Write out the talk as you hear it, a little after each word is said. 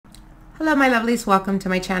Hello my lovelies, welcome to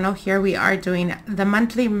my channel. Here we are doing the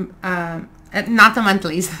monthly, not the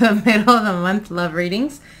monthlies, the middle of the month love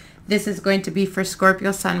readings. This is going to be for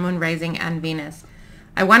Scorpio, Sun, Moon, Rising, and Venus.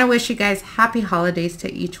 I want to wish you guys happy holidays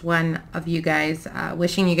to each one of you guys.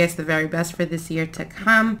 Wishing you guys the very best for this year to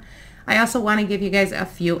come. I also want to give you guys a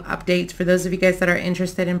few updates. For those of you guys that are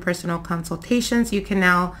interested in personal consultations, you can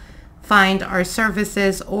now find our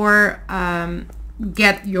services or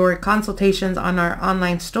get your consultations on our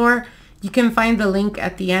online store. You can find the link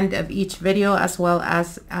at the end of each video as well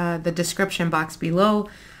as the description box below.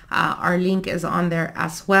 Our link is on there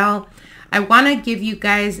as well. I want to give you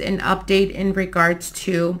guys an update in regards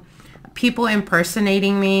to people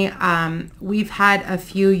impersonating me. We've had a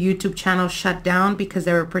few YouTube channels shut down because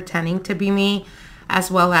they were pretending to be me,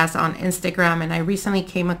 as well as on Instagram. And I recently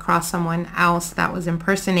came across someone else that was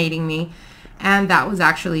impersonating me, and that was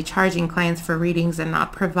actually charging clients for readings and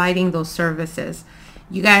not providing those services.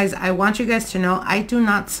 You guys, I want you guys to know I do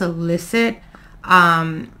not solicit,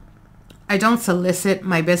 I don't solicit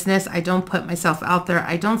my business. I don't put myself out there.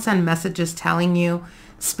 I don't send messages telling you,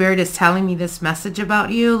 Spirit is telling me this message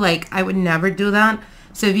about you. Like, I would never do that.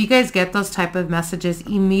 So if you guys get those type of messages,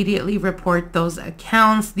 immediately report those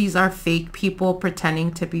accounts. These are fake people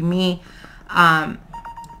pretending to be me,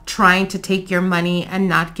 trying to take your money and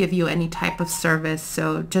not give you any type of service.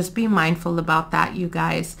 So just be mindful about that, you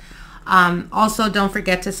guys. Also, don't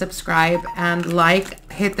forget to subscribe and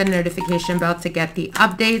hit the notification bell to get the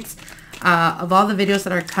updates of all the videos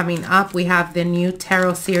that are coming up. We have the new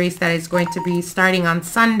tarot series that is going to be starting on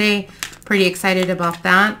Sunday. Pretty excited about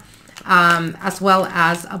that. As well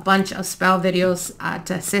as a bunch of spell videos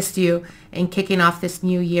to assist you in kicking off this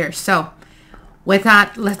new year. So with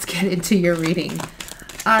that, let's get into your reading.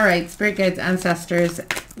 All right, Spirit Guides, Ancestors,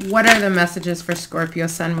 what are the messages for Scorpio,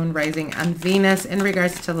 Sun, Moon, Rising, and Venus in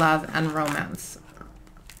regards to love and romance?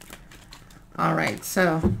 All right,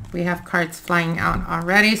 so we have cards flying out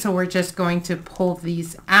already, so we're just going to pull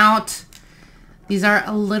these out. These are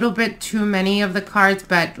a little bit too many of the cards,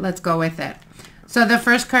 but let's go with it. So the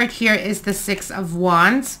first card here is the Six of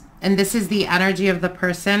Wands, and this is the energy of the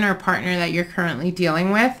person or partner that you're currently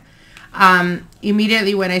dealing with.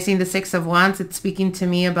 Immediately when I see the Six of Wands, it's speaking to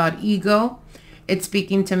me about ego. It's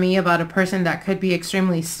speaking to me about a person that could be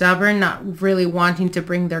extremely stubborn, not really wanting to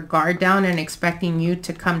bring their guard down and expecting you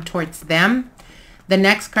to come towards them. The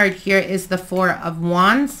next card here is the Four of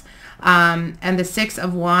Wands, and the Six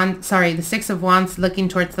of Wands looking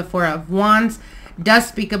towards the Four of Wands does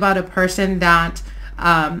speak about a person that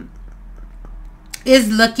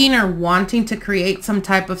is looking or wanting to create some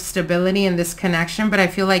type of stability in this connection, but I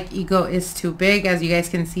feel like ego is too big. As you guys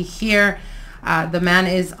can see here, the man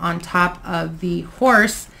is on top of the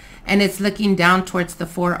horse and it's looking down towards the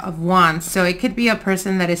Four of Wands. So it could be a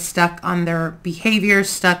person that is stuck on their behavior,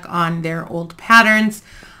 stuck on their old patterns,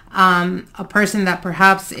 a person that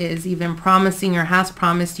perhaps is even promising or has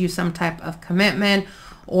promised you some type of commitment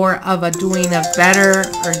or of a doing of better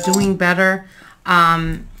or doing better.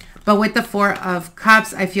 But with the Four of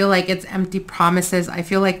Cups, I feel like it's empty promises. I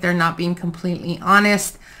feel like they're not being completely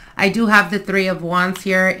honest. I do have the Three of Wands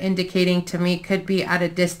here indicating to me could be at a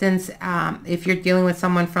distance. If you're dealing with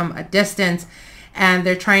someone from a distance and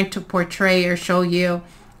they're trying to portray or show you,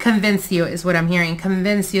 convince you is what I'm hearing,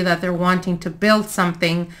 convince you that they're wanting to build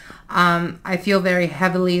something. I feel very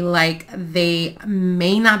heavily like they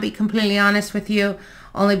may not be completely honest with you,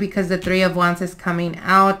 only because the Three of Wands is coming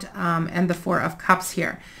out and the Four of Cups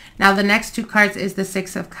here. Now the next two cards is the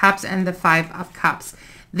Six of Cups and the Five of Cups.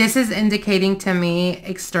 This is indicating to me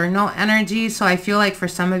external energy. So I feel like for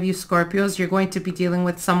some of you Scorpios, you're going to be dealing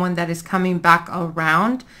with someone that is coming back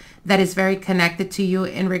around, that is very connected to you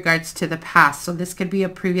in regards to the past. So this could be a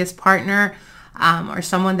previous partner or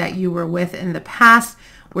someone that you were with in the past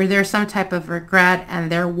where there's some type of regret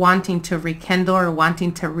and they're wanting to rekindle or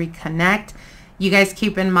wanting to reconnect. You guys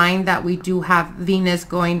keep in mind that we do have Venus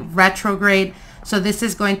going retrograde. So this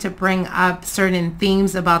is going to bring up certain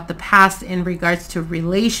themes about the past in regards to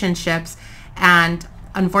relationships. And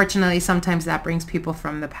unfortunately, sometimes that brings people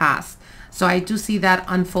from the past. So I do see that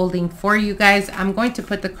unfolding for you guys. I'm going to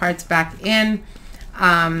put the cards back in.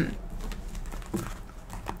 And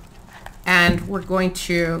we're going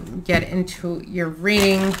to get into your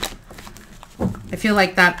reading. I feel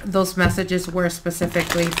like that those messages were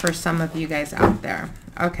specifically for some of you guys out there.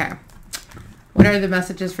 Okay. What are the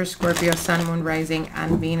messages for Scorpio, Sun, Moon, Rising,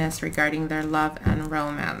 and Venus regarding their love and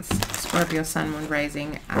romance? Scorpio, Sun, Moon,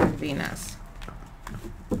 Rising, and Venus.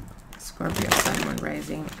 Scorpio, Sun, Moon,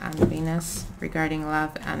 Rising, and Venus regarding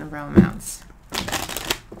love and romance.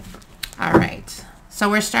 All right. So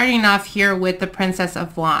we're starting off here with the Princess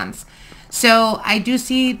of Wands. So I do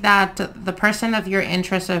see that the person of your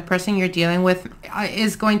interest or the person you're dealing with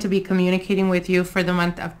is going to be communicating with you for the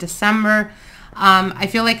month of December. I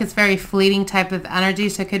feel like it's very fleeting type of energy,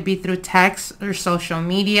 so it could be through text or social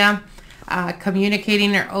media,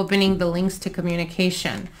 communicating or opening the links to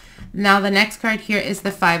communication. Now the next card here is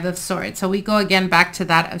the Five of Swords. So we go again back to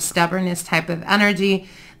that of stubbornness type of energy.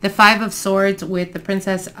 The Five of Swords with the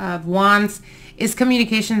Princess of Wands is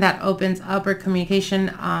communication that opens up, or communication,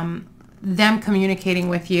 them communicating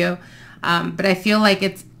with you. But I feel like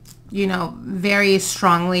it's, you know, very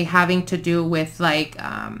strongly having to do with like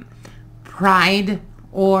pride,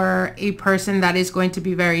 or a person that is going to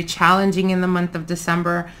be very challenging in the month of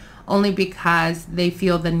December, only because they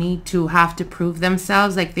feel the need to have to prove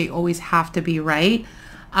themselves, like they always have to be right.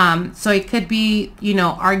 So it could be, you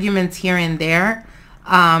know, arguments here and there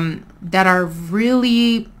that are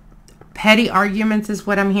really petty arguments is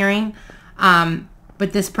what I'm hearing.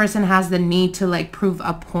 But this person has the need to like prove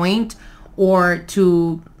a point, or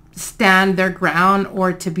to stand their ground,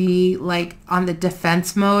 or to be like on the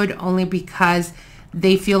defense mode, only because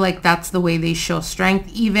they feel like that's the way they show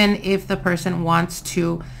strength, even if the person wants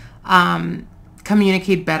to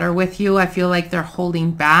communicate better with you. I feel like they're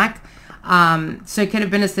holding back. So it could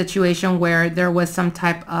have been a situation where there was some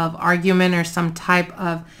type of argument or some type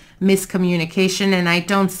of miscommunication, and I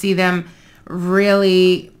don't see them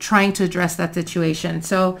really trying to address that situation.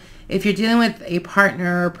 So if you're dealing with a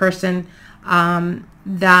partner or person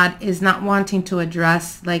that is not wanting to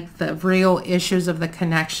address like the real issues of the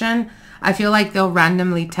connection, I feel like they'll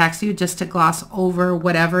randomly text you just to gloss over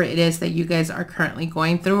whatever it is that you guys are currently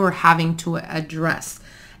going through or having to address.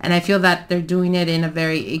 And I feel that they're doing it in a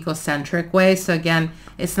very egocentric way. So again,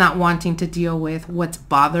 it's not wanting to deal with what's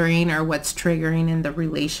bothering or what's triggering in the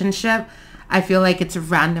relationship. I feel like it's a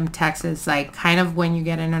random text. It's like kind of when you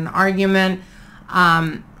get in an argument,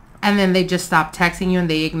 and then they just stop texting you and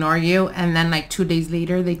they ignore you. And then like 2 days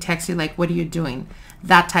later, they text you like, what are you doing?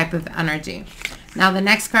 That type of energy. Now the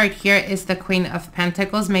next card here is the Queen of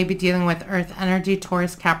Pentacles, maybe dealing with Earth energy,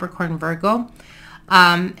 Taurus, Capricorn, Virgo.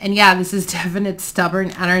 And yeah, this is definite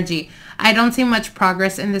stubborn energy. I don't see much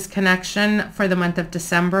progress in this connection for the month of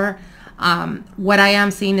December. What I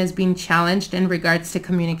am seeing is being challenged in regards to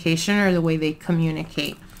communication, or the way they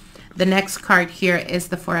communicate. The next card here is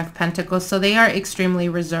the Four of Pentacles. So they are extremely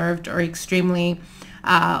reserved, or extremely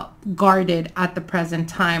guarded at the present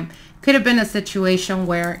time. Could have been a situation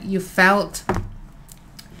where you felt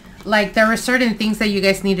like there were certain things that you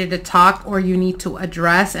guys needed to talk, or you need to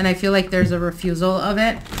address, and I feel like there's a refusal of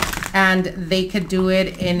it, and they could do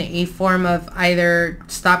it in a form of either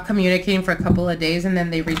stop communicating for a couple of days and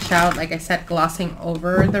then they reach out, like I said, glossing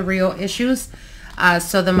over the real issues.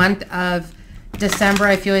 So the month of December,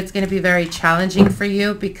 I feel it's going to be very challenging for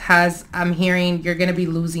you, because I'm hearing you're going to be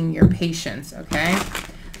losing your patience, okay?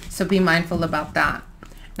 So be mindful about that.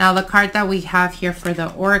 Now the card that we have here for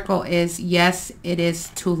the Oracle is, yes, it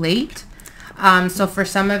is too late. So for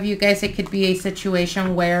some of you guys, it could be a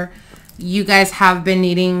situation where you guys have been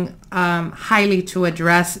needing highly to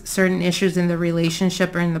address certain issues in the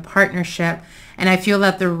relationship or in the partnership. And I feel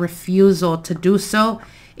that the refusal to do so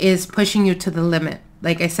is pushing you to the limit.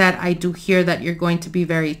 Like I said, I do hear that you're going to be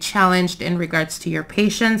very challenged in regards to your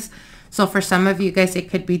patience. So for some of you guys, it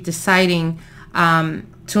could be deciding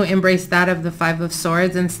to embrace that of the Five of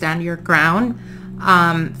Swords and stand your ground.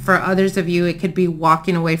 For others of you, it could be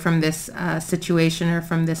walking away from this situation or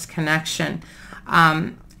from this connection.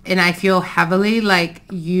 And I feel heavily like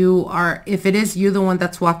you are, if it is you the one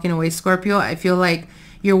that's walking away, Scorpio, I feel like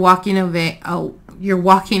you're walking away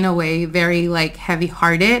very like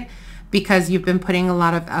heavy-hearted, because you've been putting a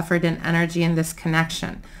lot of effort and energy in this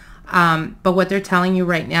connection. But what they're telling you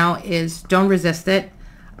right now is don't resist it.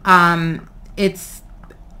 There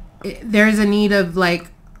is a need of like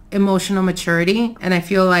emotional maturity, and I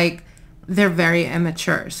feel like they're very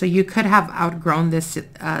immature. So you could have outgrown this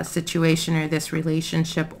situation or this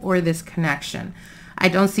relationship or this connection. I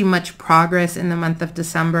don't see much progress in the month of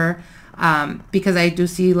December, because I do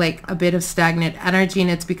see like a bit of stagnant energy,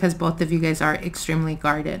 and it's because both of you guys are extremely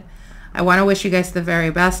guarded. I want to wish you guys the very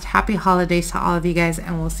best. Happy holidays to all of you guys,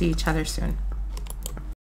 and we'll see each other soon.